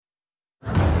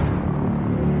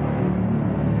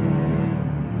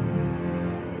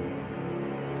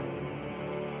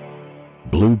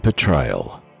Blue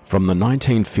Betrayal. From the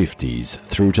 1950s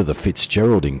through to the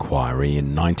Fitzgerald Inquiry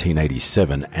in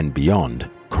 1987 and beyond,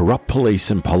 corrupt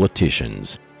police and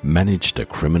politicians managed a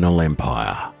criminal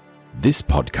empire. This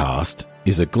podcast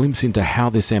is a glimpse into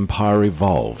how this empire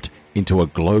evolved into a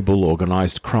global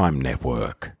organised crime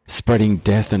network, spreading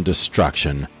death and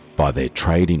destruction by their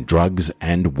trade in drugs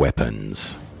and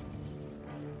weapons.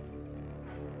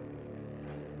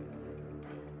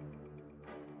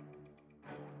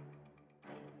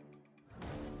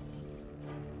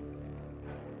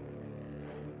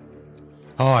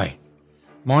 Hi,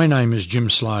 my name is Jim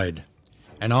Slade,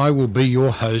 and I will be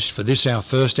your host for this, our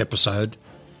first episode,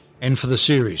 and for the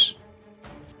series.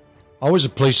 I was a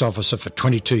police officer for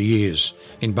 22 years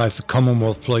in both the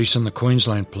Commonwealth Police and the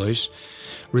Queensland Police,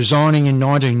 resigning in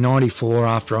 1994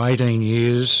 after 18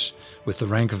 years with the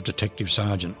rank of Detective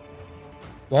Sergeant.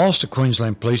 Whilst a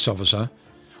Queensland police officer,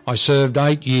 I served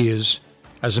 8 years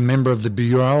as a member of the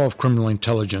Bureau of Criminal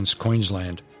Intelligence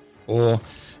Queensland, or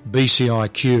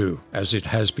BCIQ as it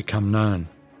has become known.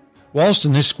 Whilst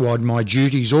in this squad, my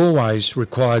duties always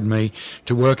required me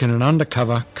to work in an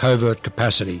undercover, covert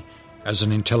capacity as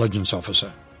an intelligence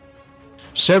officer.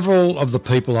 Several of the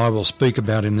people I will speak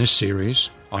about in this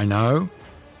series I know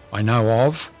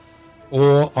of,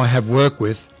 or I have worked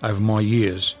with over my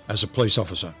years as a police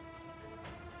officer.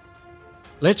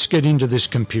 Let's get into this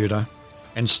computer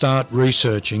and start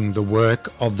researching the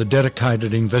work of the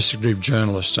dedicated investigative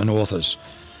journalists and authors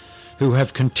who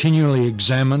have continually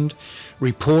examined,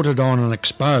 reported on and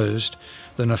exposed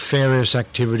the nefarious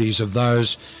activities of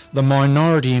those, the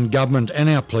minority in government and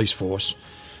our police force,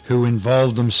 who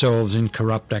involved themselves in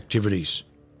corrupt activities.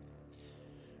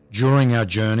 During our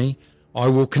journey, I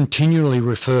will continually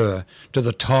refer to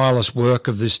the tireless work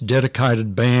of this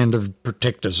dedicated band of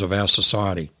protectors of our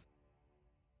society.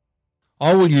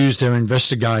 I will use their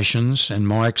investigations and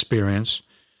my experience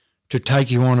to take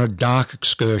you on a dark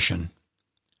excursion,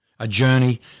 a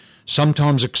journey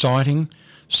sometimes exciting,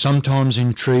 sometimes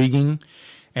intriguing,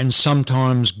 and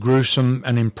sometimes gruesome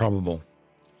and improbable.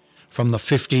 From the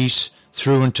 50s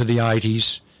through into the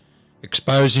 80s,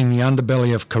 exposing the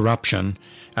underbelly of corruption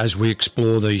as we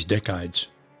explore these decades.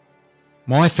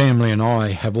 My family and I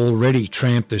have already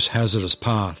tramped this hazardous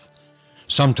path,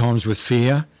 sometimes with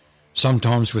fear,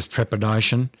 sometimes with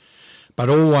trepidation, but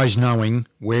always knowing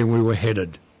where we were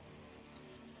headed.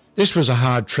 This was a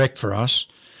hard trek for us,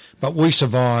 but we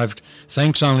survived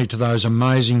thanks only to those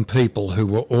amazing people who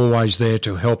were always there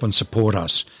to help and support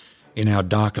us in our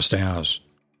darkest hours.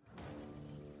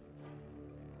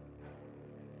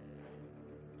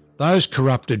 Those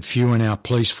corrupted few in our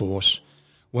police force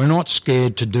were not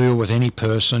scared to deal with any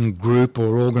person, group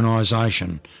or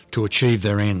organisation to achieve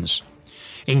their ends,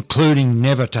 including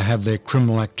never to have their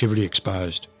criminal activity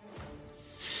exposed.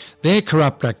 Their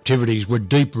corrupt activities were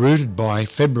deep-rooted by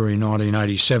February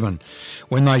 1987,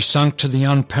 when they sunk to the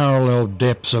unparalleled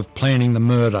depths of planning the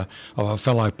murder of a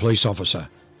fellow police officer,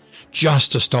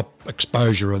 just to stop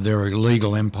exposure of their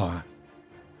illegal empire.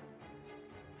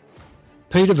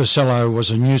 Peter Vasello was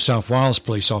a New South Wales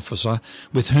police officer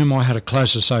with whom I had a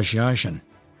close association.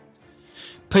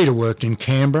 Peter worked in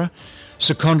Canberra,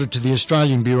 seconded to the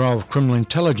Australian Bureau of Criminal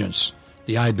Intelligence,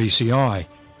 the ABCI,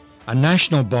 a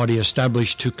national body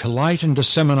established to collate and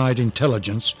disseminate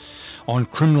intelligence on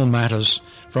criminal matters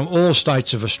from all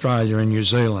states of Australia and New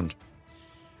Zealand.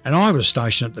 And I was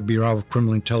stationed at the Bureau of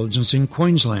Criminal Intelligence in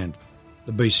Queensland,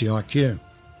 the BCIQ.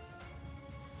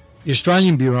 The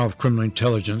Australian Bureau of Criminal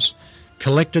Intelligence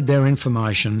collected their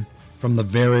information from the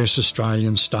various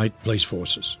Australian state police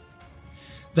forces.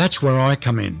 That's where I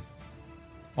come in.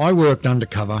 I worked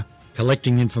undercover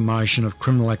collecting information of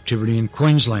criminal activity in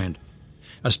Queensland,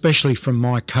 especially from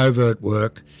my covert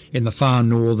work in the far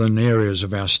northern areas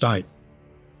of our state.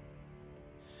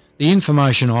 The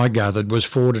information I gathered was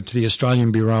forwarded to the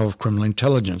Australian Bureau of Criminal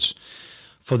Intelligence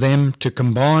for them to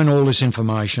combine all this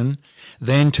information,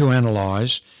 then to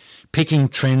analyse, picking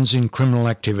trends in criminal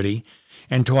activity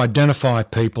and to identify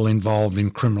people involved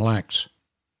in criminal acts.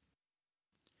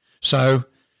 So,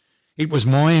 it was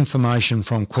my information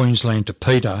from Queensland to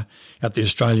Peter at the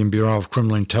Australian Bureau of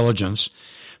Criminal Intelligence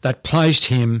that placed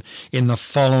him in the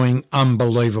following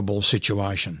unbelievable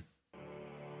situation.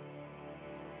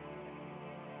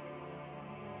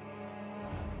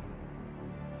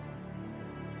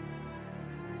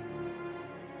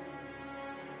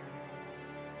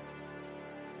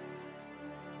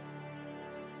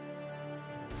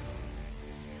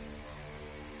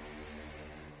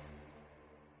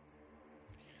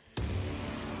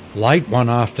 Late one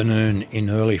afternoon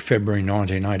in early February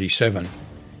 1987,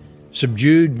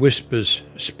 subdued whispers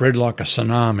spread like a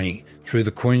tsunami through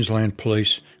the Queensland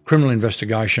Police Criminal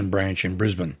Investigation Branch in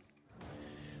Brisbane.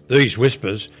 These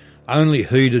whispers, only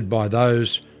heeded by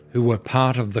those who were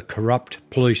part of the corrupt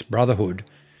police brotherhood,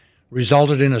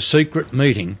 resulted in a secret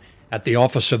meeting at the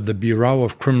office of the Bureau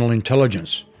of Criminal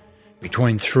Intelligence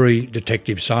between 3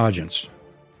 detective sergeants.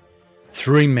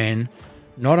 3 men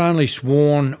not only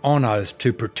sworn on oath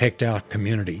to protect our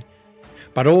community,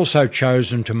 but also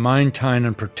chosen to maintain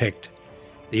and protect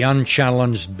the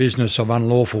unchallenged business of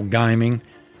unlawful gaming,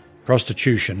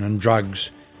 prostitution and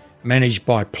drugs managed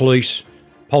by police,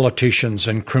 politicians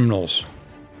and criminals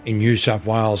in New South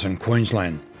Wales and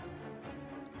Queensland.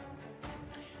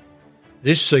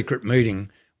 This secret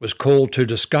meeting was called to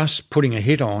discuss putting a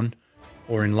hit on,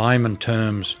 or in layman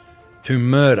terms, to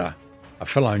murder a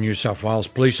fellow New South Wales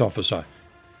police officer,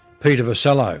 Peter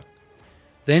Vasello,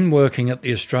 then working at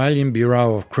the Australian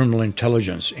Bureau of Criminal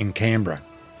Intelligence in Canberra.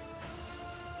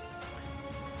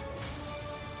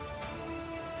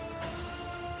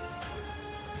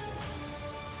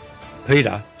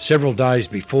 Peter, several days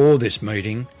before this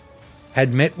meeting,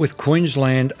 had met with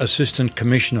Queensland Assistant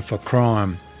Commissioner for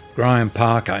Crime, Graham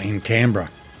Parker, in Canberra,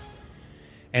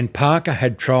 and Parker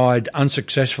had tried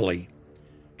unsuccessfully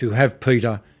to have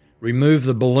Peter remove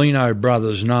the Bellino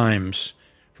brothers' names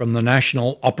from the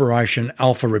National Operation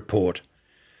Alpha report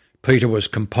Peter was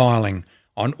compiling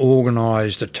on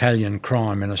organised Italian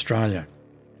crime in Australia.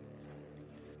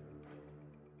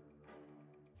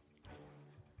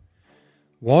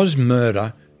 Was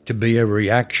murder to be a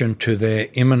reaction to their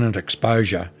imminent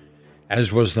exposure,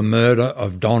 as was the murder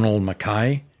of Donald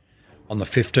Mackay on the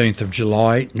 15th of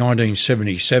July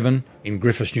 1977 in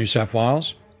Griffiths, New South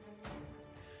Wales?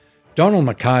 Donald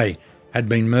Mackay had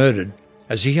been murdered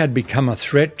as he had become a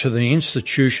threat to the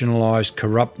institutionalised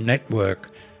corrupt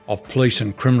network of police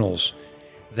and criminals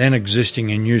then existing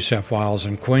in New South Wales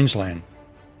and Queensland.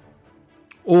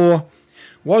 Or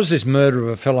was this murder of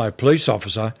a fellow police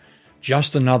officer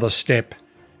just another step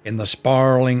in the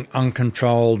spiralling,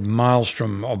 uncontrolled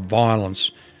maelstrom of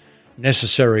violence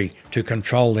necessary to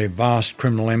control their vast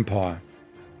criminal empire?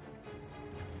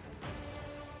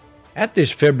 At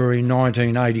this February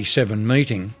 1987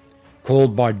 meeting,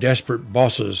 called by desperate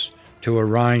bosses to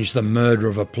arrange the murder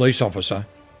of a police officer,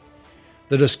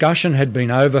 the discussion had been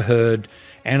overheard,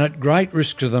 and at great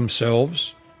risk to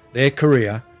themselves, their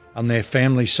career and their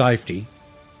family safety,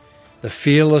 the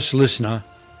fearless listener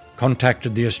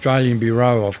contacted the Australian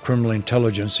Bureau of Criminal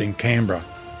Intelligence in Canberra.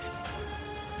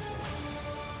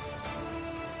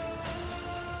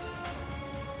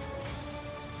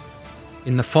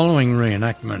 In the following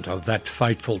reenactment of that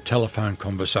fateful telephone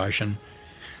conversation,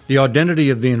 the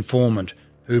identity of the informant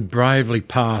who bravely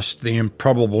passed the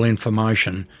improbable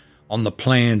information on the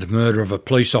planned murder of a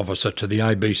police officer to the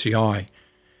ABCI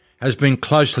has been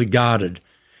closely guarded,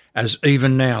 as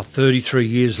even now, 33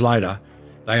 years later,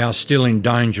 they are still in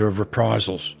danger of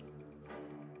reprisals.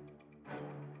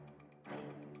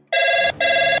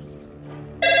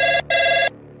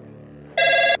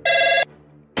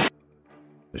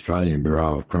 Australian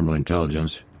Bureau of Criminal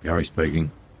Intelligence, Gary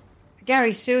speaking.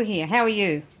 Gary, Sue here. How are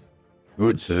you?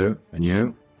 Good, Sue. And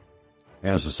you?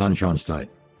 How's the Sunshine State?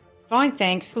 Fine,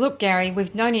 thanks. Look, Gary,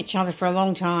 we've known each other for a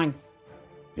long time.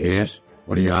 Yes?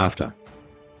 What are you after?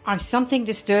 I've something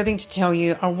disturbing to tell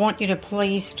you. I want you to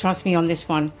please trust me on this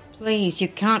one. Please, you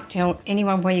can't tell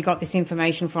anyone where you got this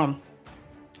information from.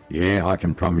 Yeah, I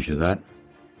can promise you that.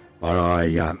 But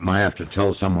I may have to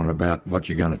tell someone about what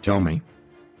you're going to tell me.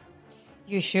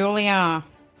 You surely are.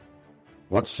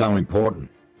 What's so important?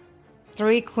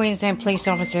 3 Queensland police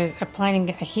officers are planning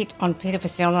a hit on Peter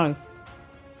Vasello.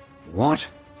 What?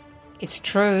 It's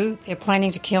true. They're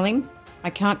planning to kill him. I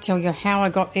can't tell you how I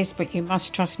got this, but you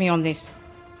must trust me on this.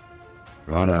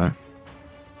 Righto.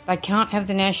 They can't have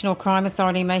the National Crime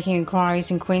Authority making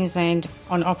inquiries in Queensland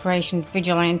on Operation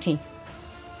Vigilante.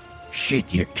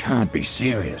 Shit, you can't be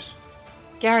serious.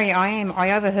 Gary, I am.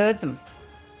 I overheard them.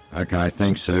 Okay,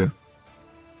 thanks, Sue.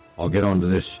 I'll get onto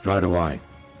this straight away.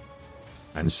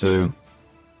 And Sue,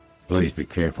 please be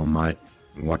careful, mate,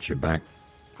 and watch your back.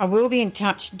 I will be in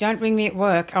touch. Don't ring me at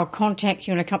work. I'll contact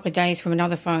you in a couple of days from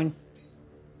another phone.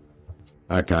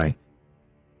 Okay.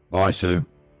 Bye, Sue.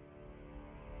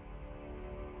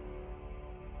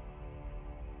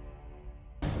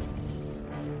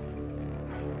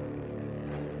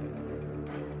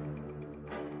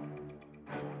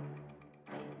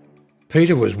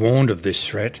 Peter was warned of this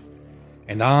threat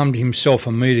and armed himself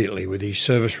immediately with his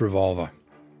service revolver.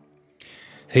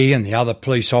 He and the other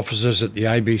police officers at the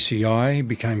ABCI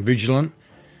became vigilant,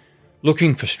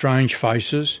 looking for strange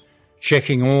faces,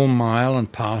 checking all mail and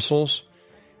parcels,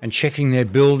 and checking their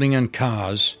building and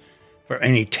cars for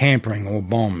any tampering or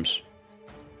bombs.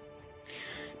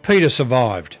 Peter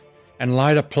survived and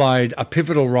later played a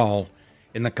pivotal role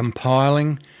in the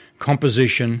compiling,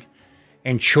 composition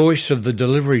and choice of the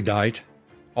delivery date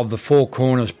of the Four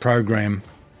Corners program,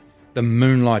 The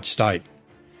Moonlight State,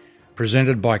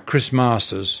 presented by Chris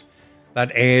Masters,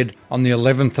 that aired on the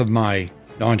 11th of May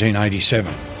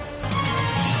 1987.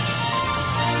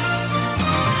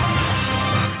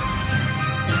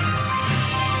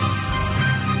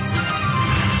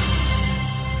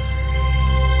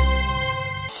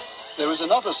 There is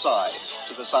another side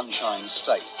to the Sunshine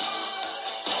State.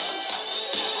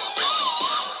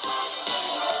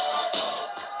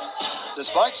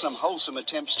 Despite some wholesome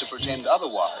attempts to pretend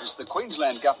otherwise, the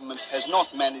Queensland government has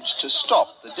not managed to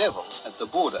stop the devil at the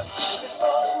border.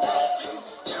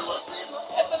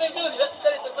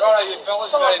 Righto, you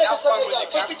fellas, you've had enough fun with your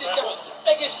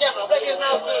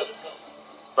camera.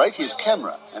 Break his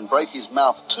camera and break his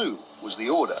mouth too was the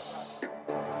order.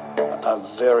 A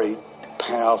very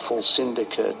powerful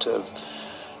syndicate of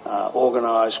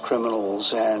organised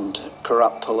criminals and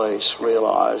corrupt police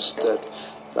realised that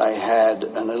they had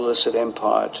an illicit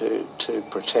empire to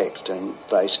protect, and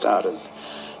they started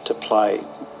to play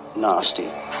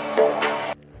nasty.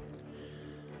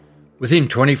 Within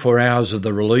 24 hours of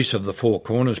the release of the Four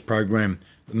Corners program,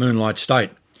 The Moonlight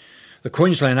State, the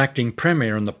Queensland Acting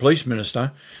Premier and the Police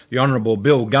Minister, the Honourable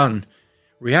Bill Gunn,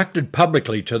 reacted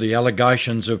publicly to the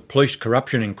allegations of police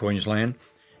corruption in Queensland,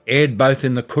 aired both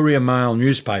in the Courier Mail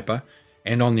newspaper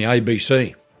and on the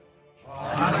ABC.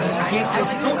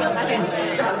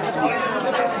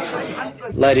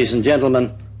 Ladies and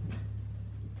gentlemen,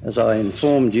 as I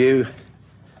informed you,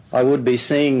 I would be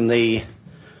seeing the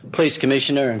Police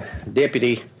Commissioner and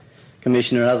Deputy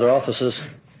Commissioner and other officers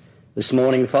this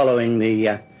morning following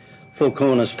the Four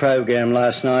Corners program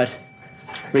last night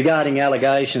regarding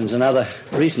allegations and other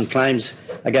recent claims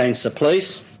against the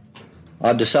police.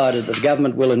 I've decided that the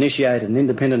government will initiate an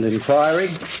independent inquiry.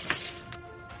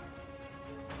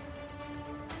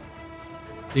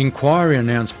 The inquiry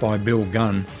announced by Bill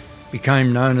Gunn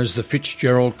became known as the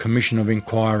Fitzgerald Commission of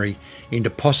Inquiry into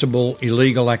possible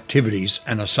illegal activities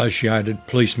and associated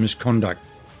police misconduct,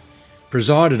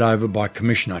 presided over by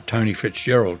Commissioner Tony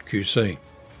Fitzgerald, QC.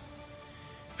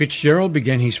 Fitzgerald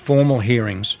began his formal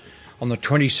hearings on the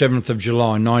 27th of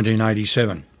July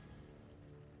 1987.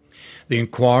 The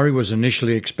inquiry was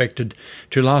initially expected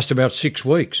to last about 6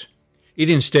 weeks. It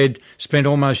instead spent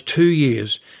almost 2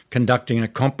 years conducting a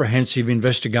comprehensive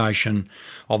investigation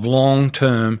of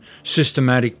long-term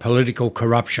systematic political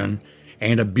corruption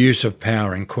and abuse of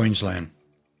power in Queensland.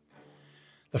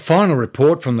 The final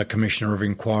report from the Commissioner of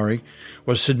Inquiry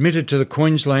was submitted to the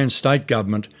Queensland State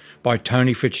Government by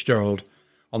Tony Fitzgerald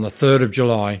on the 3rd of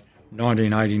July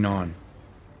 1989.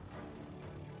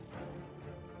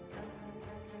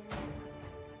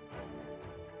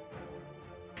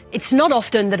 It's not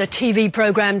often that a TV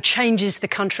program changes the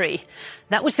country.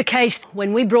 That was the case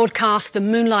when we broadcast The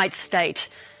Moonlight State,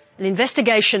 an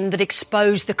investigation that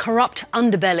exposed the corrupt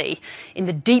underbelly in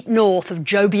the deep north of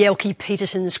Joe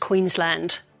Bielke-Peterson's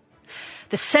Queensland.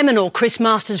 The seminal Chris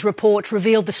Masters report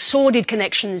revealed the sordid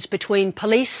connections between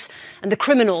police and the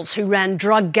criminals who ran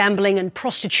drug gambling and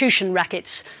prostitution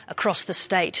rackets across the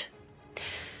state.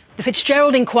 The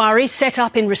Fitzgerald inquiry, set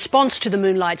up in response to The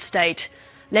Moonlight State,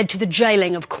 led to the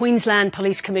jailing of Queensland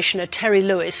Police Commissioner Terry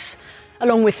Lewis,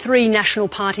 along with 3 National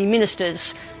Party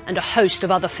ministers and a host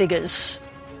of other figures.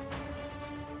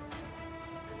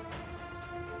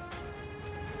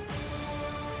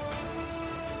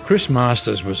 Chris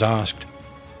Masters was asked,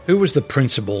 who was the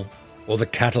principal or the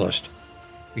catalyst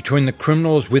between the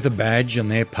criminals with a badge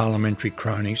and their parliamentary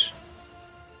cronies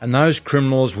and those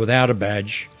criminals without a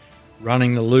badge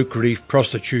running the lucrative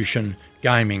prostitution,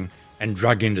 gaming and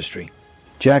drug industry?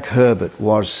 Jack Herbert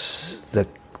was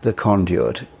the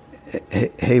conduit.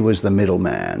 He was the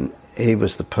middleman. He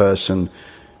was the person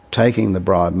taking the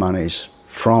bribe monies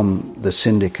from the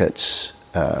syndicates,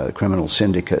 criminal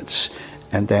syndicates,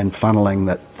 and then funneling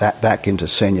that back into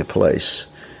senior police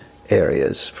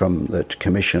areas from the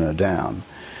commissioner down.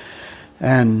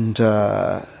 And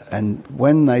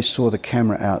when they saw the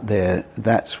camera out there,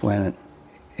 that's when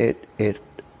it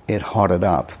hotted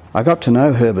up. I got to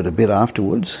know Herbert a bit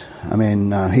afterwards. I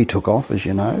mean, he took off, as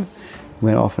you know,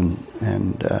 went off and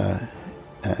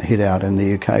hid out in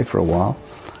the UK for a while.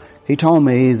 He told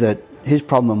me that his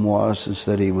problem was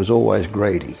that he was always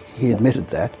greedy. He admitted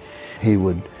that. He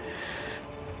would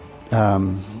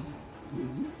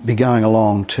be going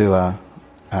along to a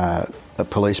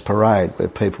police parade where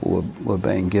people were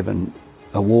being given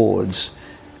awards,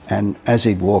 and as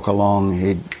he'd walk along,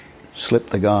 he'd slip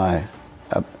the guy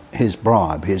his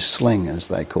bribe, his sling as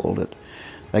they called it,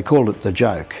 They called it the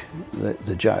joke,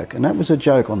 the joke. And that was a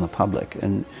joke on the public.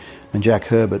 And Jack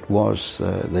Herbert was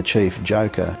the chief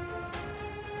joker.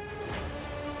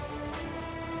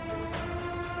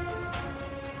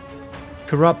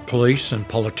 Corrupt police and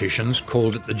politicians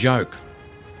called it the joke.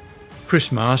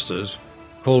 Chris Masters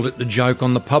called it the joke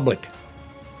on the public.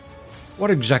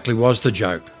 What exactly was the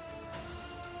joke?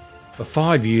 For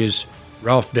 5 years,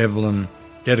 Ralph Devlin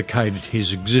dedicated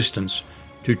his existence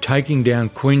to taking down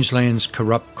Queensland's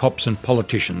corrupt cops and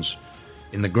politicians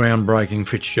in the groundbreaking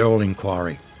Fitzgerald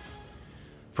inquiry.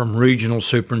 From regional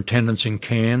superintendents in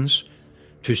Cairns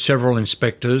to several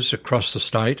inspectors across the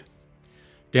state,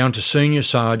 down to senior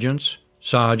sergeants,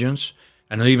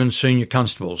 and even senior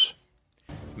constables.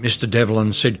 Mr.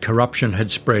 Devlin said corruption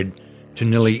had spread to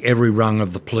nearly every rung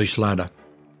of the police ladder.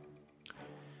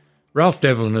 Ralph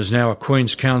Devlin is now a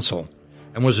Queen's Counsel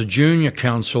and was a junior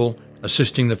counsel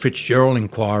assisting the Fitzgerald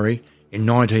inquiry in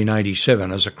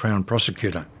 1987 as a Crown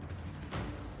prosecutor.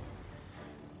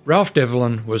 Ralph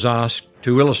Devlin was asked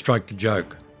to illustrate the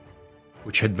joke,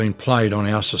 which had been played on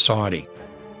our society.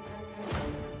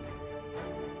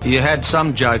 You had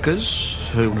some jokers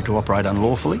who wanted to operate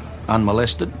unlawfully,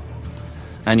 unmolested,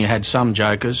 and you had some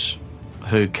jokers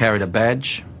who carried a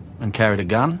badge and carried a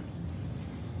gun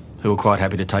who were quite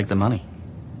happy to take the money.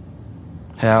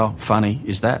 How funny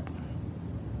is that?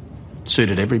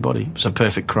 Suited everybody. It was a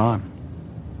perfect crime.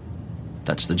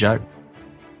 That's the joke.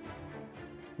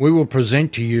 We will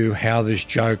present to you how this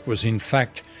joke was in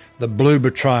fact the blue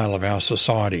betrayal of our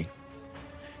society,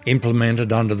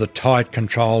 implemented under the tight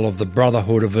control of the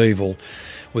Brotherhood of Evil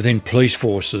within police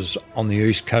forces on the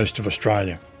east coast of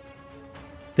Australia.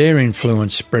 Their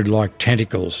influence spread like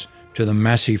tentacles to the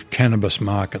massive cannabis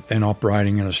market then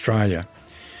operating in Australia,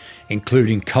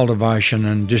 including cultivation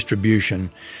and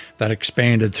distribution that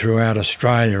expanded throughout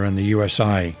Australia and the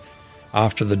USA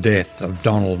after the death of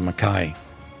Donald Mackay.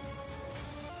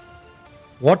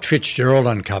 What Fitzgerald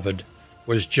uncovered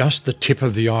was just the tip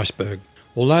of the iceberg.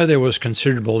 Although there was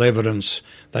considerable evidence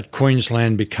that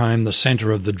Queensland became the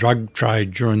centre of the drug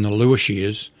trade during the Lewis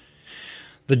years,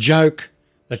 the joke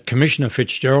that Commissioner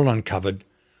Fitzgerald uncovered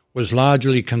was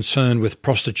largely concerned with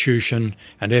prostitution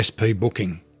and SP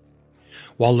booking,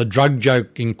 while the drug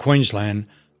joke in Queensland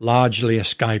largely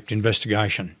escaped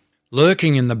investigation.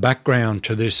 Lurking in the background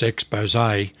to this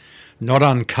exposé, not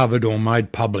uncovered or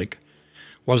made public,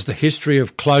 was the history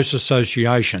of close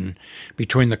association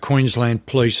between the Queensland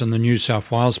Police and the New South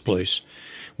Wales Police,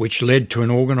 which led to an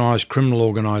organised criminal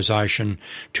organisation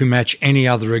to match any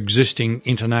other existing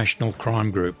international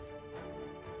crime group.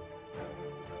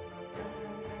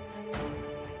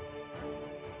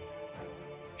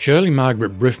 Shirley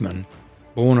Margaret Briffman,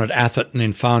 born at Atherton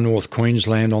in far north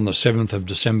Queensland on the 7th of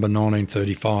December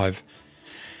 1935,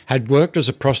 had worked as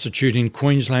a prostitute in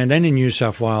Queensland and in New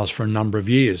South Wales for a number of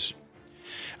years.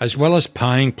 As well as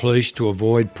paying police to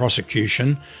avoid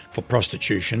prosecution for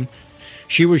prostitution,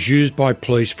 she was used by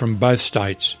police from both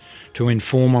states to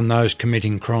inform on those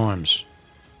committing crimes.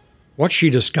 What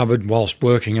she discovered whilst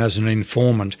working as an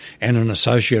informant and an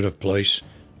associate of police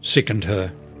sickened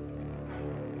her.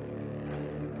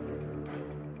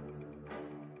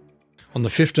 On the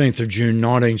 15th of June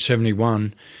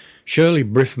 1971, Shirley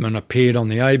Briffman appeared on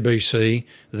the ABC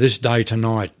This Day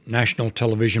Tonight national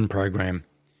television program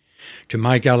to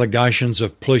make allegations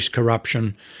of police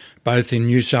corruption both in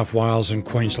New South Wales and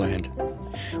Queensland,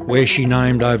 where she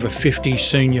named over 50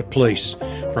 senior police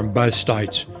from both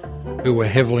states who were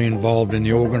heavily involved in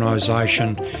the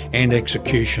organisation and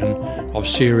execution of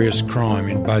serious crime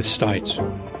in both states.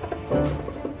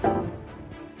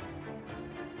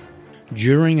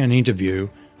 During an interview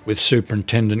with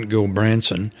Superintendent Gil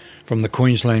Branson from the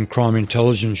Queensland Crime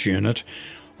Intelligence Unit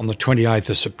on the 28th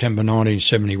of September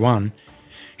 1971,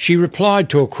 she replied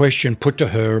to a question put to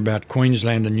her about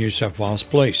Queensland and New South Wales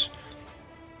Police.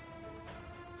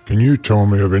 Can you tell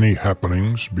me of any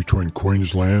happenings between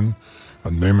Queensland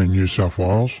and them in New South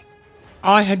Wales?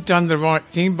 I had done the right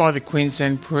thing by the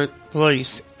Queensland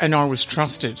Police and I was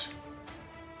trusted.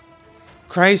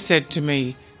 Cray said to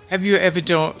me, "Have you ever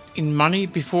dealt in money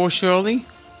before, Shirley?"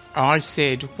 I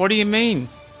said, "What do you mean?"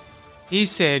 He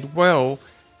said, "Well,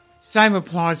 same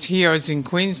applies here as in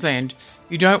Queensland.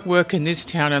 You don't work in this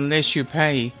town unless you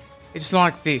pay. It's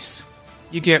like this.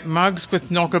 You get mugs with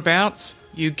knockabouts,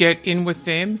 you get in with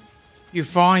them, you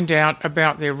find out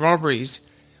about their robberies.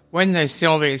 When they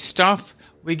sell their stuff,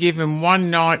 we give them one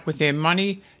night with their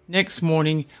money. Next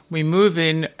morning, we move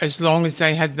in as long as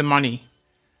they had the money.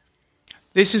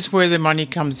 This is where the money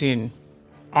comes in."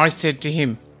 I said to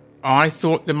him, "I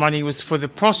thought the money was for the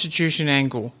prostitution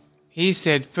angle." He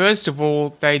said, "First of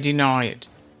all, they deny it.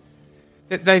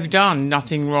 that they've done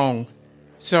nothing wrong.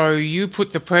 So you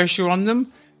put the pressure on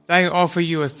them, they offer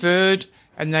you a third,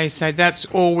 and they say that's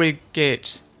all we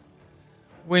get.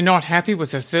 We're not happy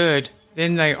with a third,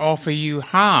 then they offer you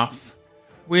half.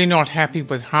 We're not happy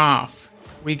with half.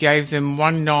 We gave them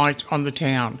one night on the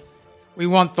town. We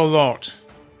want the lot.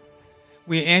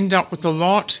 We end up with the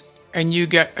lot, and you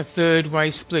get a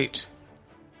third-way split.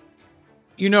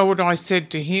 You know what I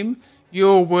said to him?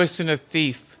 You're worse than a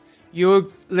thief. You're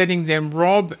letting them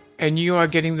rob, and you are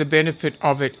getting the benefit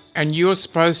of it, and you're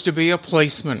supposed to be a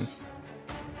policeman.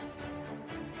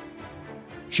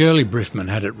 Shirley Briffman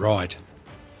had it right.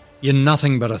 You're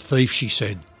nothing but a thief, she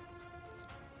said.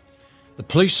 The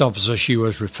police officer she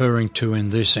was referring to in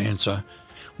this answer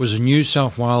was a New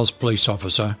South Wales police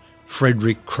officer,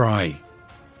 Frederick Cray,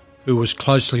 who was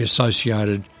closely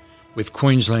associated with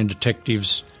Queensland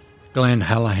detectives Glenn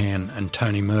Hallahan and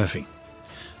Tony Murphy.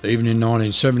 Even in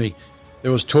 1970,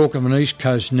 there was talk of an East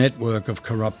Coast network of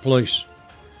corrupt police,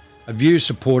 a view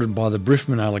supported by the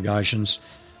Briffman allegations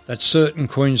that certain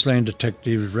Queensland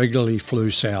detectives regularly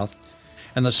flew south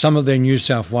and that some of their New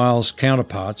South Wales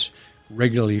counterparts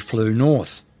regularly flew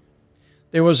north.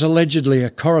 There was allegedly a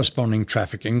corresponding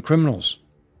traffic in criminals.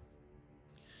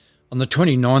 On the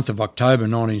 29th of October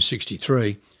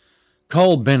 1963,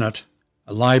 Cole Bennett,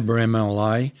 a Labor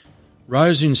MLA,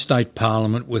 rose in state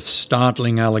parliament with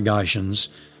startling allegations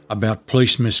about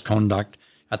police misconduct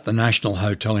at the National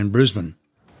Hotel in Brisbane.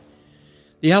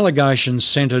 The allegations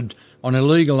centred on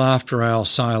illegal after-hour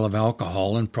sale of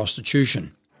alcohol and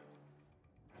prostitution.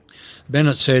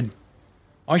 Bennett said,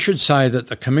 "I should say that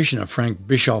the Commissioner Frank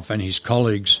Bischoff and his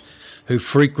colleagues who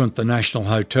frequent the National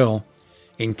Hotel,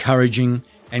 encouraging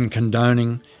and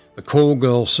condoning the call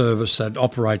girl service that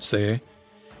operates there,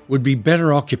 would be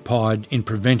better occupied in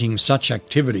preventing such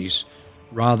activities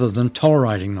rather than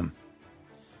tolerating them."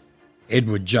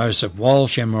 Edward Joseph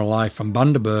Walsh, MLA from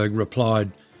Bundaberg,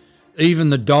 replied, "Even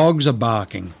the dogs are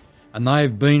barking, and they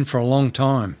have been for a long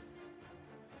time."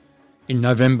 In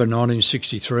November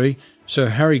 1963, Sir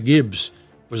Harry Gibbs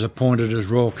was appointed as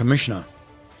Royal Commissioner,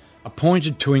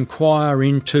 appointed to inquire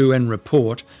into and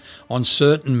report on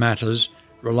certain matters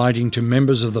relating to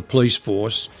members of the police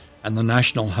force and the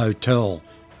National Hotel.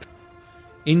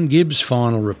 In Gibbs'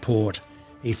 final report,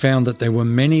 he found that there were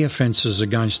many offences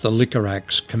against the Liquor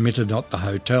Acts committed at the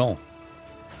hotel,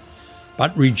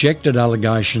 but rejected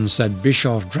allegations that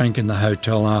Bischoff drank in the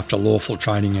hotel after lawful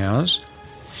trading hours,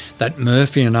 that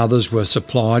Murphy and others were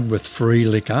supplied with free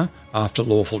liquor after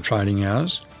lawful trading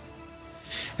hours,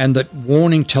 and that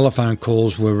warning telephone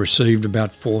calls were received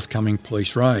about forthcoming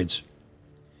police raids.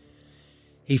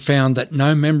 He found that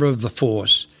no member of the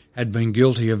force had been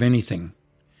guilty of anything,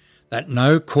 that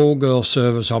no call girl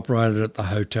service operated at the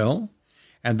hotel,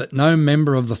 and that no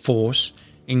member of the force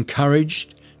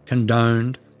encouraged,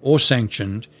 condoned or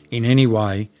sanctioned in any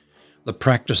way the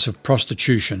practice of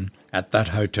prostitution at that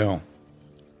hotel.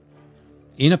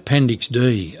 In Appendix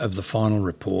D of the final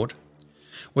report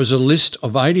was a list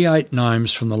of 88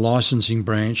 names from the licensing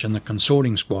branch and the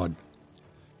consorting squad.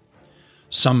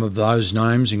 Some of those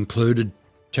names included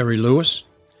Terry Lewis,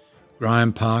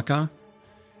 Graham Parker,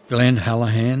 Glenn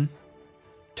Hallahan,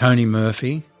 Tony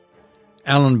Murphy,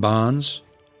 Alan Barnes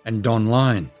and Don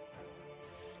Lane.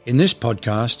 In this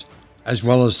podcast, as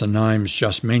well as the names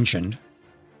just mentioned,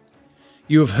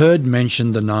 you have heard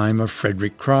mentioned the name of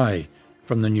Frederick Cray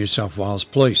from the New South Wales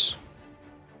Police.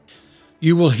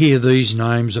 You will hear these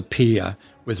names appear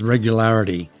with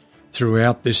regularity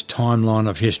throughout this timeline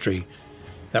of history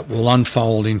that will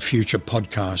unfold in future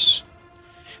podcasts,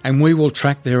 and we will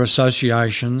track their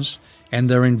associations and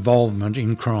their involvement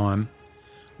in crime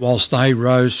whilst they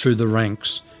rose through the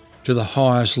ranks to the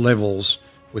highest levels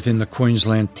within the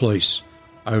Queensland Police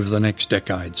over the next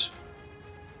decades.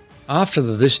 After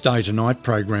the This Day Tonight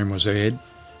program was aired,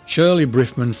 Shirley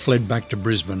Briffman fled back to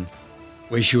Brisbane,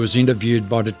 where she was interviewed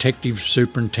by Detective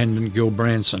Superintendent Gil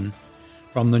Branson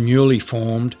from the newly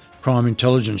formed Crime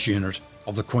Intelligence Unit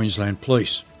of the Queensland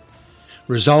Police,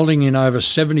 resulting in over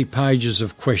 70 pages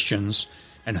of questions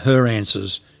and her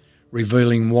answers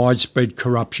revealing widespread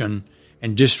corruption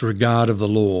and disregard of the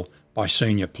law by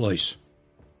senior police.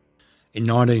 In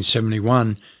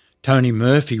 1971, Tony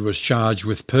Murphy was charged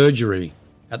with perjury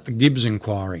at the Gibbs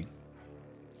inquiry.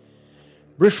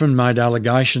 Briffman made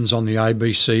allegations on the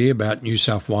ABC about New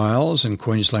South Wales and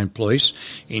Queensland Police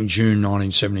in June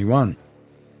 1971.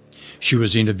 She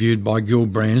was interviewed by Gil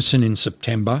Branson in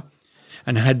September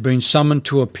and had been summoned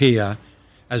to appear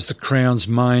as the Crown's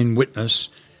main witness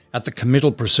at the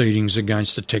committal proceedings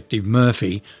against Detective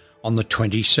Murphy on the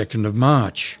 22nd of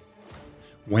March,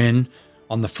 when,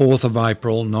 on the 4th of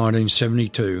April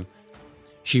 1972,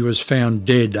 she was found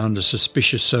dead under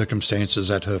suspicious circumstances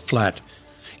at her flat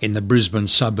in the Brisbane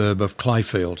suburb of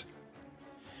Clayfield.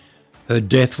 Her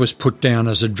death was put down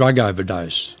as a drug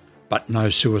overdose, but no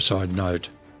suicide note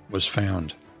was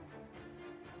found.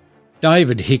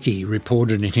 David Hickey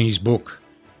reported in his book,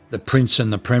 The Prince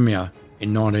and the Premier,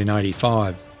 in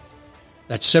 1985,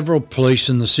 that several police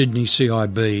in the Sydney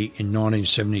CIB in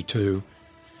 1972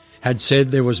 had said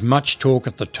there was much talk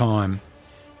at the time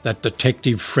that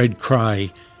Detective Fred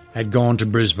Cray had gone to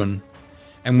Brisbane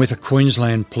and with a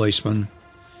Queensland policeman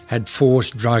had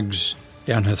forced drugs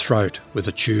down her throat with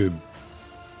a tube.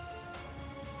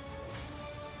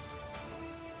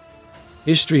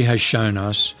 History has shown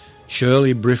us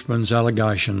Shirley Briffman's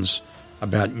allegations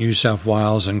about New South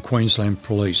Wales and Queensland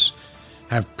police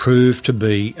have proved to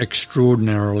be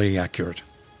extraordinarily accurate.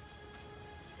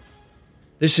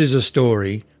 This is a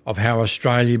story of how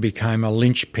Australia became a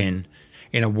linchpin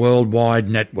in a worldwide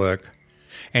network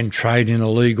and trade in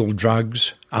illegal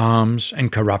drugs, arms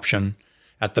and corruption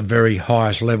at the very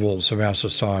highest levels of our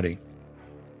society.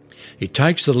 It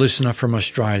takes the listener from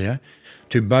Australia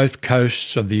to both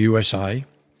coasts of the USA,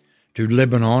 to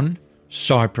Lebanon,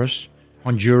 Cyprus,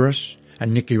 Honduras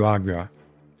and Nicaragua,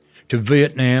 to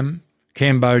Vietnam,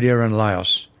 Cambodia and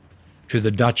Laos, to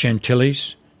the Dutch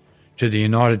Antilles, to the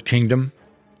United Kingdom,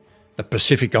 the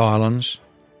Pacific Islands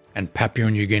and Papua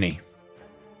New Guinea.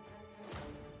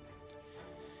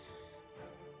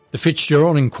 The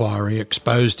Fitzgerald inquiry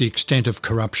exposed the extent of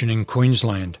corruption in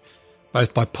Queensland,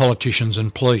 both by politicians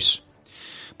and police.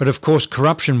 But of course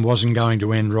corruption wasn't going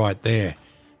to end right there,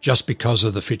 just because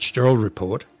of the Fitzgerald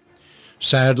report.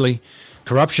 Sadly,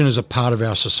 corruption is a part of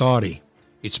our society.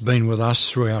 It's been with us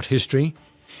throughout history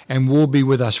and will be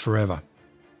with us forever.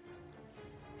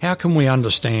 How can we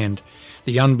understand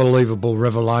the unbelievable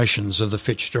revelations of the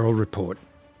Fitzgerald report?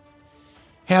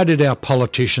 How did our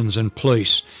politicians and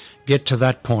police get to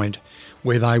that point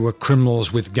where they were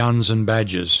criminals with guns and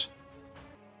badges?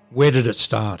 Where did it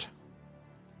start?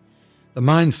 The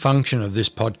main function of this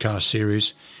podcast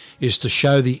series is to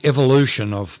show the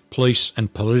evolution of police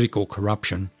and political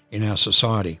corruption in our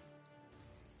society.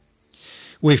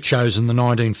 We've chosen the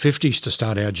 1950s to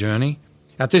start our journey.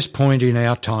 At this point in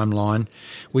our timeline,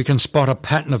 we can spot a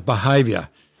pattern of behaviour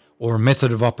or a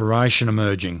method of operation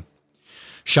emerging,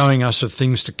 showing us of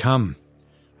things to come,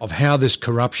 of how this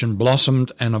corruption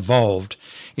blossomed and evolved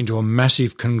into a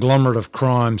massive conglomerate of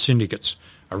crime syndicates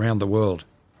around the world.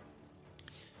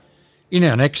 In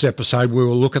our next episode, we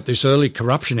will look at this early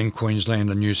corruption in Queensland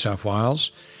and New South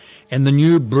Wales and the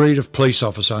new breed of police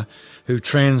officer who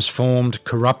transformed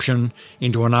corruption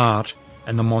into an art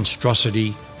and the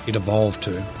monstrosity it evolved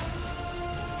to.